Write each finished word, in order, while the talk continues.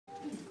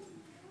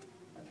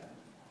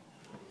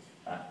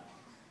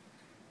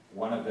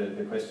one of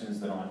the questions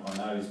that I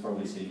know is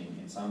probably sitting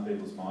in some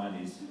people's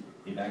mind is,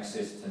 if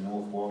access to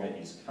North Wagga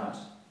is cut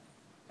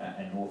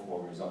and North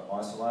Wagga is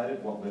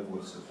isolated, what level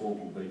of support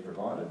will be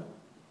provided?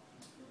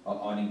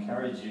 I'd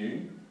encourage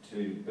you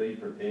to be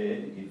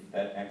prepared, if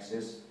that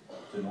access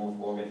to North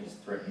Wagga is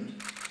threatened,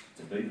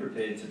 to be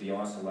prepared to be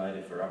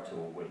isolated for up to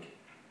a week.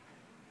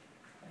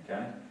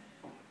 Okay?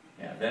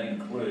 Now that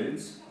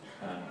includes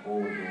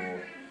all of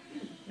your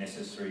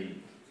necessary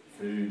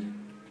food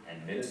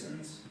and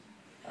medicines,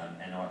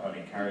 and I'd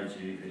encourage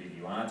you that if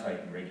you are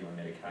taking regular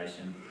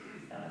medication,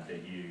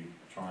 that you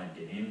try and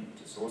get in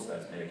to source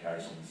those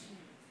medications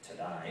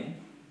today.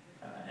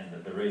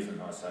 And the reason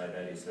I say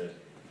that is that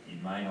you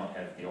may not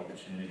have the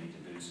opportunity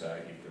to do so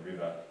if the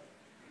river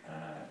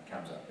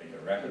comes up either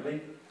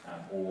rapidly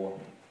or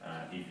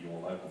if your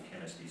local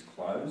chemist is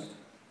closed.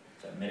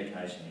 So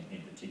medication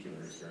in particular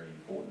is very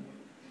important.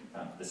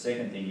 The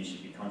second thing you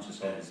should be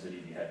conscious of is that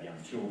if you have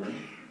young children,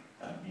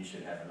 you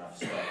should have enough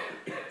staff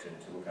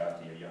to look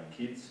after your young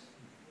kids.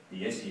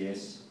 The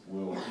SES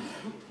will,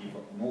 if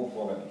North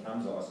Wagga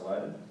becomes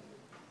isolated,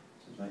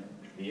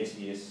 the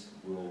SES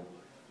will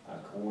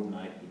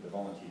coordinate with the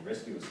Volunteer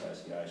Rescue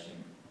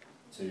Association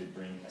to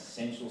bring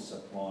essential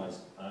supplies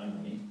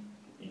only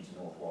into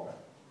North Wagga.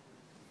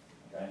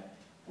 Okay?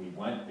 We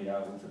won't be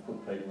able to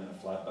put people in a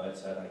flood boat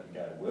so they can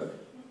go to work.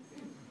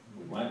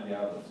 We won't be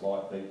able to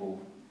fly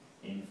people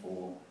in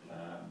for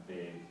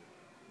their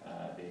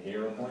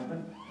hair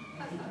appointment.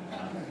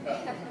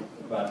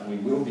 But we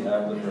will be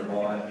able to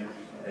provide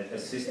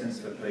assistance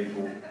for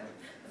people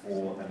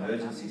for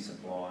emergency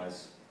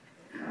supplies,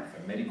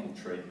 for medical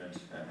treatment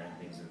and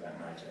things of that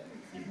nature.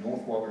 If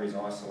North Wagga is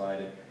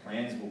isolated,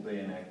 plans will be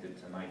enacted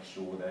to make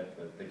sure that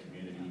the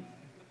community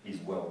is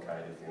well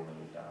catered for and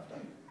looked after.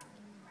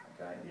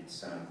 Okay,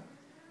 it's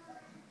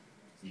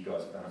you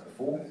guys have done it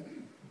before.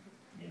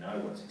 You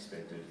know what's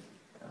expected.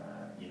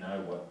 We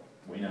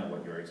know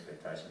what your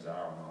expectations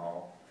are on the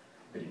whole.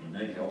 But if you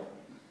need help,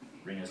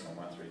 ring us on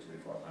 132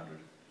 500.